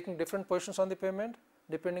 taking different positions on the pavement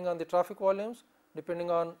depending on the traffic volumes,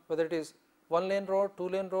 depending on whether it is 1-lane road,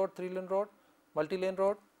 2-lane road, 3-lane road, multi-lane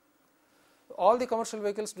road. All the commercial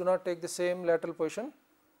vehicles do not take the same lateral position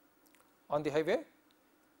on the highway.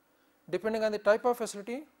 Depending on the type of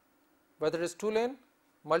facility, whether it is 2-lane,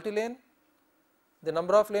 multi-lane, the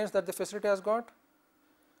number of lanes that the facility has got,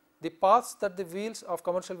 the paths that the wheels of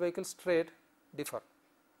commercial vehicles tread differ.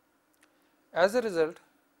 As a result,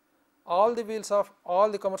 all the wheels of all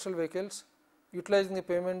the commercial vehicles utilizing the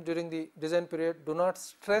pavement during the design period do not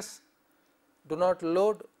stress, do not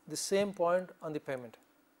load the same point on the pavement.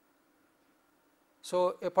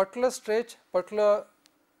 So, a particular stretch, particular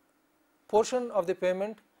portion of the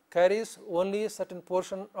pavement carries only a certain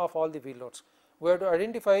portion of all the wheel loads. We have to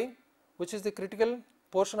identify which is the critical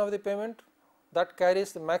portion of the pavement that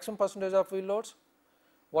carries the maximum percentage of wheel loads.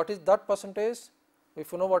 What is that percentage?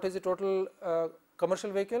 If you know what is the total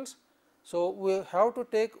commercial vehicles, so we have to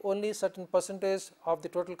take only certain percentage of the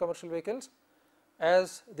total commercial vehicles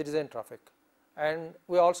as the design traffic, and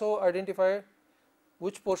we also identify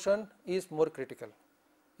which portion is more critical.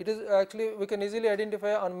 It is actually, we can easily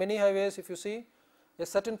identify on many highways. If you see a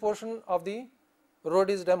certain portion of the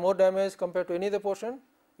road is more damaged compared to any other portion,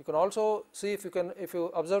 you can also see, if you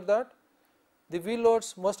observe that the wheel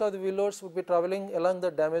loads, most of the wheel loads would be traveling along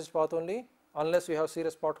the damaged path only, unless we have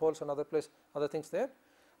serious potholes and other things there.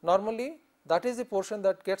 Normally that is the portion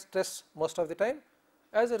that gets stressed most of the time.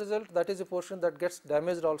 As a result, that is the portion that gets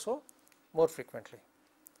damaged also more frequently.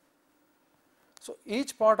 So,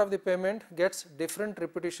 each part of the pavement gets different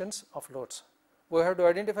repetitions of loads. We have to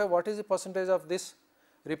identify what is the percentage of this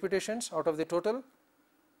repetitions out of the total,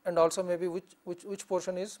 and also maybe which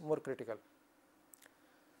portion is more critical.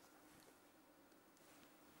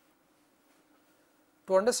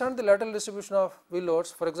 To understand the lateral distribution of wheel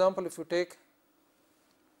loads, for example, if you take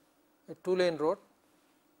a 2-lane road,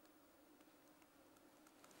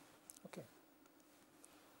 okay,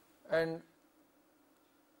 and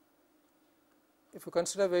if you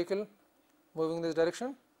consider a vehicle moving in this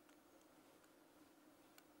direction,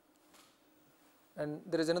 and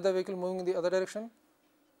there is another vehicle moving in the other direction.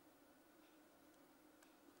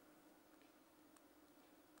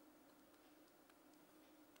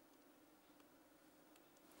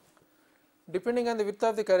 Depending on the width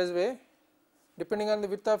of the carriageway, depending on the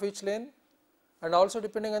width of each lane, and also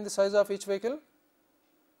depending on the size of each vehicle,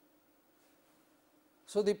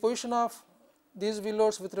 so the position of these wheel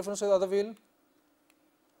loads with reference to the other wheel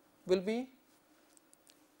will be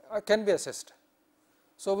can be assessed.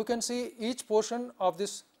 So we can see each portion of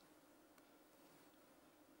this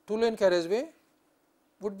 2-lane carriageway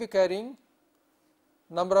would be carrying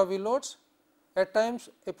number of wheel loads. At times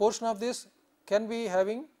a portion of this can be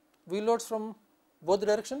having wheel loads from both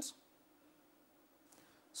directions.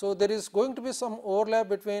 So there is going to be some overlap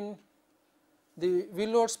between the wheel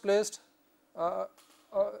loads placed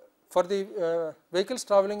for the vehicles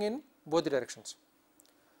traveling in both directions.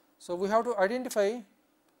 So we have to identify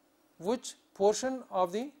which portion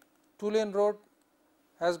of the 2-lane road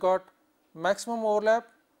has got maximum overlap.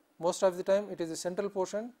 Most of the time it is the central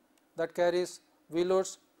portion that carries wheel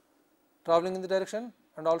loads traveling in the direction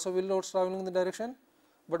and also wheel loads traveling in the direction,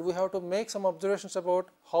 but we have to make some observations about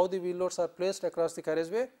how the wheel loads are placed across the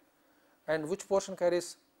carriageway and which portion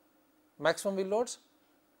carries maximum wheel loads,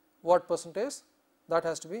 what percentage, that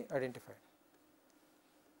has to be identified.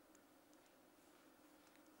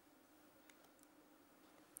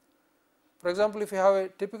 For example, if you have a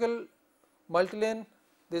typical multi-lane,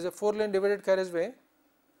 there is a 4-lane divided carriageway.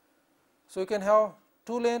 So you can have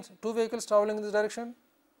 2 lanes, 2 vehicles traveling in this direction,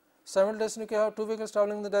 simultaneously you can have 2 vehicles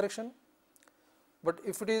traveling in the direction. But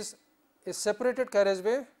if it is a separated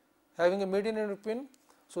carriageway having a median in between,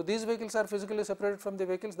 so these vehicles are physically separated from the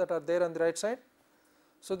vehicles that are there on the right side.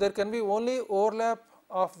 So there can be only overlap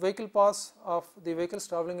of vehicle paths of the vehicles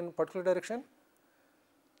traveling in a particular direction.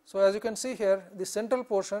 So as you can see here, the central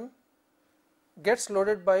portion gets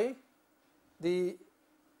loaded by the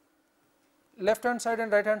left hand side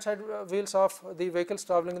and right hand side wheels of the vehicles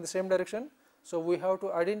traveling in the same direction. So we have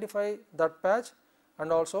to identify that patch,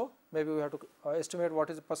 and also maybe we have to estimate what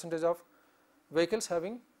is the percentage of vehicles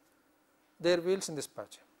having their wheels in this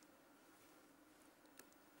patch.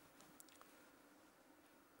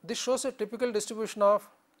 This shows a typical distribution of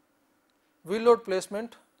wheel load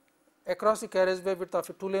placement across the carriageway width of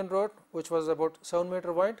a 2-lane road, which was about 7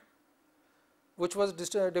 meter wide, which was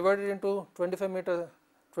divided into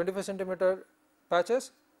 25 centimeter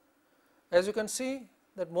patches. As you can see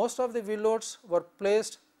that most of the wheel loads were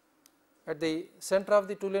placed at the center of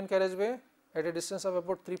the 2-lane carriageway at a distance of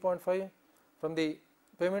about 3.5 from the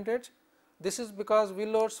pavement edge. This is because wheel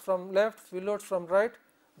loads from left, wheel loads from right,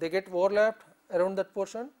 they get overlapped around that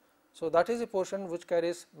portion. So that is the portion which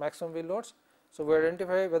carries maximum wheel loads. So we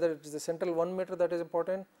identify whether it is the central 1 meter that is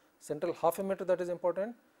important, central half a meter that is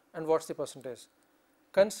important, and what is the percentage.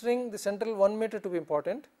 Considering the central 1 meter to be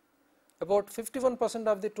important, about 51%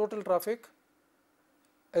 of the total traffic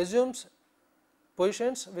assumes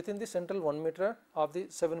positions within the central 1 meter of the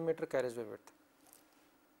 7 meter carriageway width.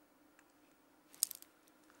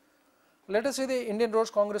 Let us see the Indian Roads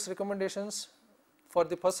Congress recommendations for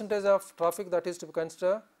the percentage of traffic that is to be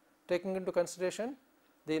considered, taking into consideration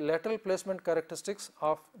the lateral placement characteristics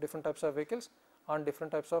of different types of vehicles on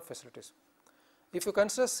different types of facilities. If you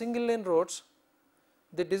consider single lane roads,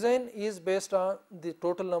 the design is based on the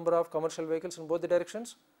total number of commercial vehicles in both the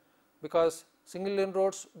directions, because single lane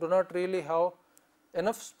roads do not really have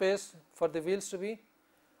enough space for the wheels to be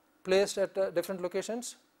placed at different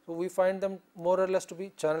locations. So we find them more or less to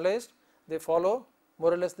be channelized, they follow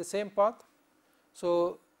more or less the same path.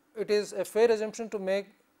 So it is a fair assumption to make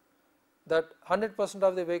that 100%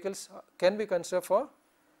 of the vehicles can be considered for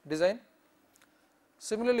design.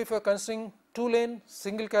 Similarly, if you are considering 2-lane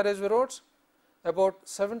single carriageway roads, about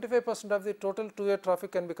 75% of the total two-way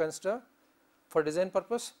traffic can be considered for design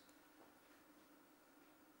purpose.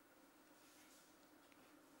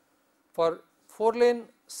 For 4-lane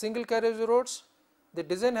single carriageway roads, the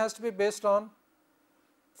design has to be based on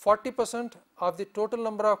 40% of the total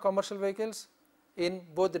number of commercial vehicles in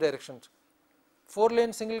both the directions.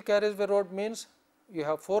 4-lane single carriageway road means you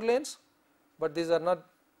have 4 lanes, but these are not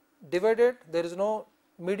divided, there is no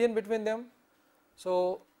median between them.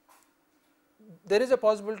 So there is a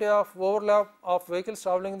possibility of overlap of vehicles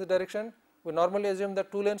traveling in the direction. We normally assume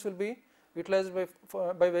that 2 lanes will be utilized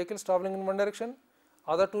by vehicles traveling in one direction,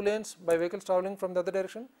 other 2 lanes by vehicles traveling from the other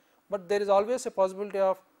direction, but there is always a possibility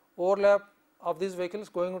of overlap of these vehicles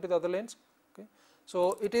going into the other lanes. Okay.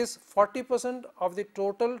 So it is 40% of the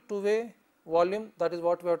total two-way volume, that is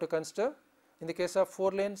what we have to consider in the case of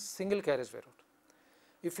 4-lane single carriageway road.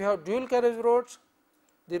 If you have dual carriageway roads,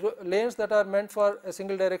 the lanes that are meant for a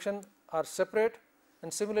single direction are separate,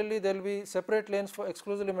 and similarly there will be separate lanes for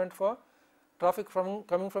exclusively meant for traffic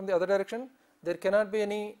coming from the other direction. There cannot be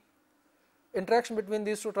any interaction between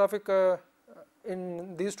these two traffic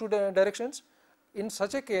in these two directions. In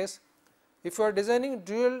such a case, if you are designing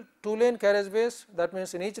dual 2-lane carriageways, that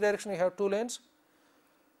means in each direction you have 2 lanes,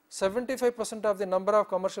 75% of the number of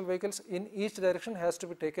commercial vehicles in each direction has to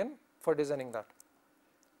be taken for designing that.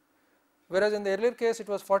 Whereas in the earlier case it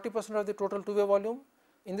was 40% of the total two-way volume,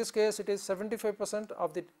 in this case it is 75%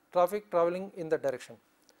 of the traffic traveling in that direction.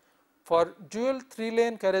 For dual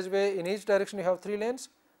 3-lane carriageway, in each direction you have 3 lanes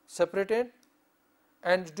separated,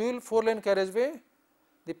 and dual 4-lane carriageway,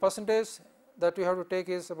 the percentage that you have to take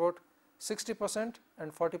is about 60%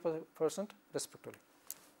 and 40% respectively.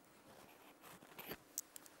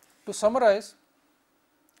 To summarize,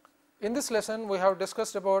 in this lesson we have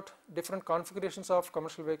discussed about different configurations of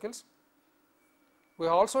commercial vehicles. We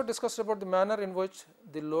have also discussed about the manner in which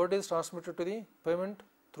the load is transmitted to the pavement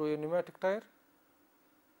through a pneumatic tire.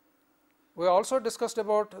 We also discussed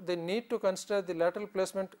about the need to consider the lateral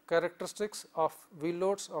placement characteristics of wheel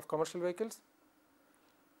loads of commercial vehicles,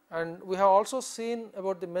 and we have also seen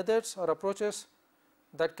about the methods or approaches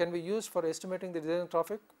that can be used for estimating the design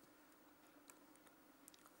traffic.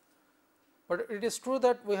 But it is true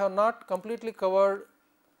that we have not completely covered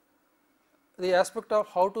the aspect of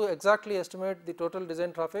how to exactly estimate the total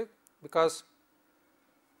design traffic, because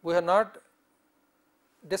we have not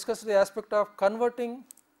discussed the aspect of converting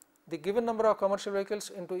the given number of commercial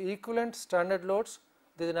vehicles into equivalent standard loads.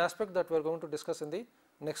 This is an aspect that we are going to discuss in the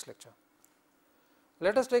next lecture.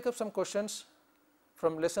 Let us take up some questions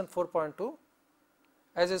from lesson 4.2.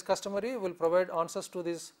 As is customary, we will provide answers to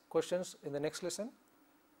these questions in the next lesson.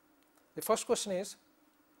 The first question is,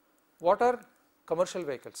 what are commercial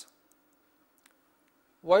vehicles?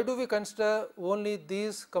 Why do we consider only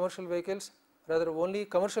these commercial vehicles, rather only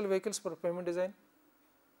commercial vehicles for pavement design?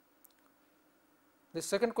 The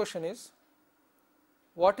second question is,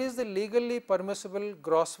 what is the legally permissible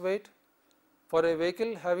gross weight for a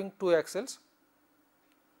vehicle having 2 axles?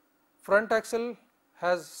 Front axle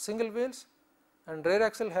has single wheels and rear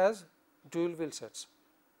axle has dual wheel sets.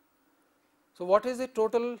 So, what is the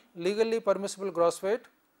total legally permissible gross weight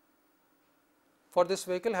for this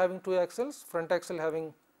vehicle having 2 axles, front axle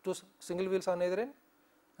having 2 single wheels on either end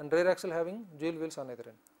and rear axle having dual wheels on either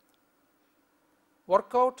end?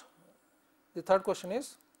 Work out, the third question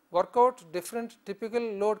is, work out different typical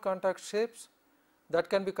load contact shapes that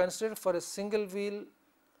can be considered for a single wheel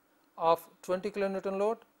of 20 kilonewton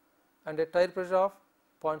load and a tire pressure of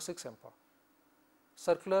 0.6 MPa,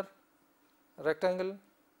 circular, rectangle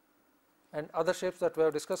and other shapes that we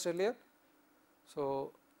have discussed earlier.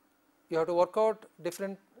 So, you have to work out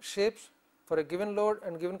different shapes for a given load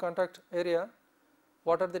and given contact area.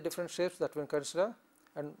 What are the different shapes that we consider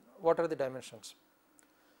and what are the dimensions?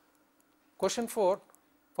 Question 4,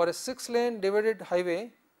 for a 6-lane divided highway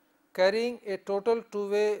carrying a total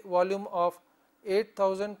two-way volume of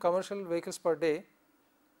 8,000 commercial vehicles per day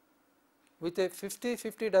with a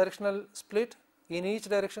 50-50 directional split, in each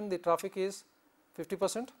direction the traffic is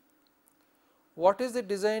 50%. What is the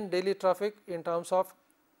design daily traffic in terms of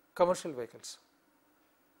commercial vehicles?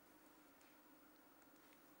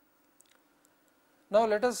 Now,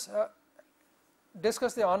 let us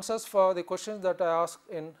discuss the answers for the questions that I asked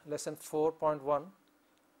in lesson 4.1,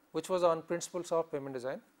 which was on principles of pavement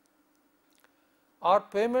design. Are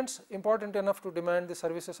pavements important enough to demand the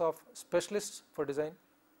services of specialists for design?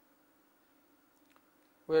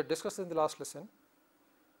 We had discussed in the last lesson,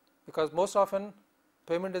 because most often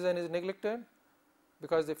pavement design is neglected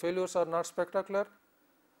because the failures are not spectacular,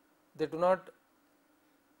 they do not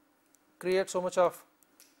create so much of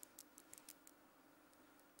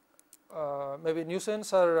maybe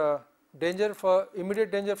nuisance or danger for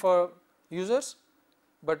immediate danger for users,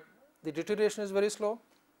 but the deterioration is very slow.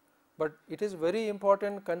 But it is very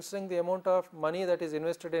important considering the amount of money that is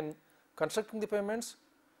invested in constructing the pavements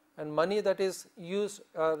and money that is used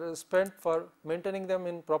or spent for maintaining them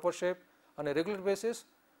in proper shape on a regular basis.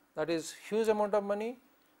 That is huge amount of money,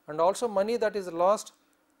 and also money that is lost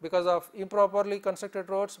because of improperly constructed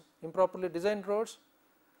roads, improperly designed roads.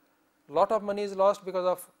 Lot of money is lost because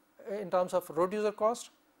of in terms of road user cost.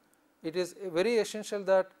 It is very essential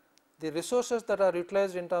that the resources that are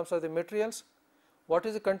utilized in terms of the materials, what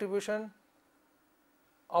is the contribution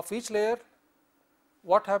of each layer,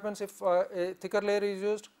 what happens if a thicker layer is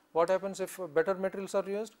used, what happens if better materials are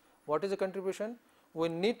used, what is the contribution. We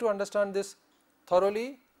need to understand this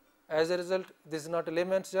thoroughly. As a result, this is not a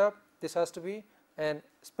layman's job, this has to be an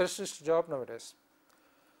specialist job nowadays.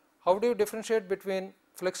 How do you differentiate between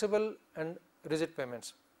flexible and rigid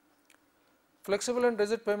payments. Flexible and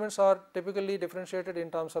rigid payments are typically differentiated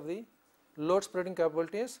in terms of the load spreading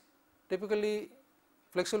capabilities. Typically,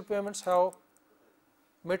 flexible payments have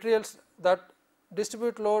materials that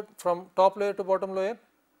distribute load from top layer to bottom layer,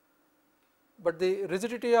 but the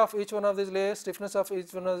rigidity of each one of these layers, stiffness of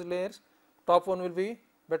each one of these layers, top one will be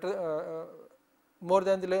better more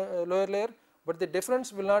than the lower layer, but the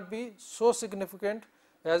difference will not be so significant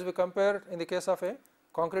as we compare in the case of a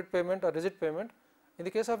concrete pavement or rigid pavement. In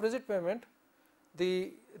the case of rigid pavement,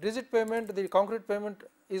 the concrete pavement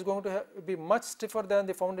is going to be much stiffer than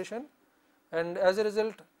the foundation, and as a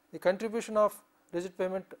result the contribution of rigid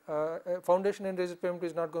pavement foundation in rigid pavement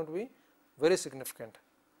is not going to be very significant.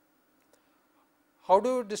 How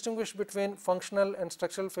do you distinguish between functional and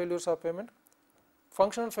structural failures of pavement?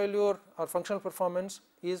 Functional failure or functional performance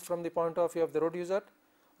is from the point of view of the road user.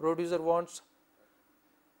 Road user wants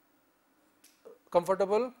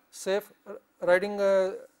comfortable, safe riding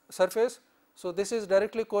surface. So, this is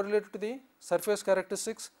directly correlated to the surface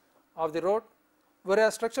characteristics of the road,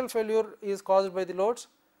 whereas structural failure is caused by the loads,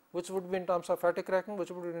 which would be in terms of fatigue cracking,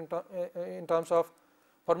 which would be in terms of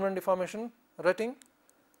permanent deformation, rutting.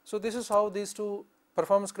 So, this is how these two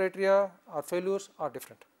performance criteria or failures are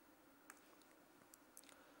different.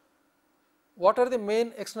 What are the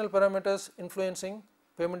main external parameters influencing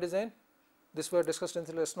pavement design? This were discussed in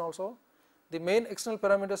the lesson also. The main external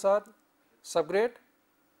parameters are subgrade,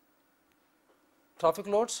 traffic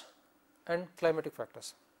loads and climatic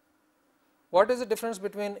factors. What is the difference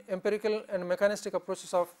between empirical and mechanistic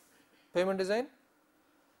approaches of pavement design?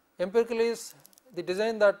 Empirical is the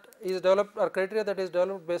design that is developed or criteria that is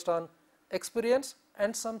developed based on experience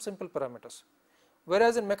and some simple parameters,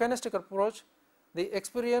 whereas in mechanistic approach the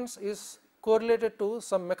experience is correlated to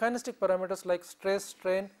some mechanistic parameters like stress,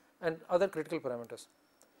 strain and other critical parameters.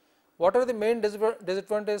 What are the main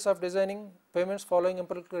disadvantages of designing pavements following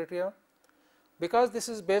empirical criteria? Because this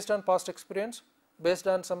is based on past experience, based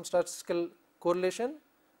on some statistical correlation,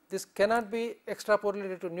 this cannot be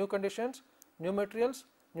extrapolated to new conditions, new materials,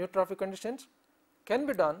 new traffic conditions. Can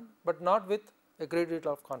be done, but not with a great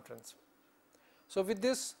deal of confidence. So, with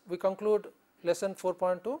this we conclude lesson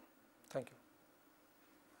 4.2. Thank you.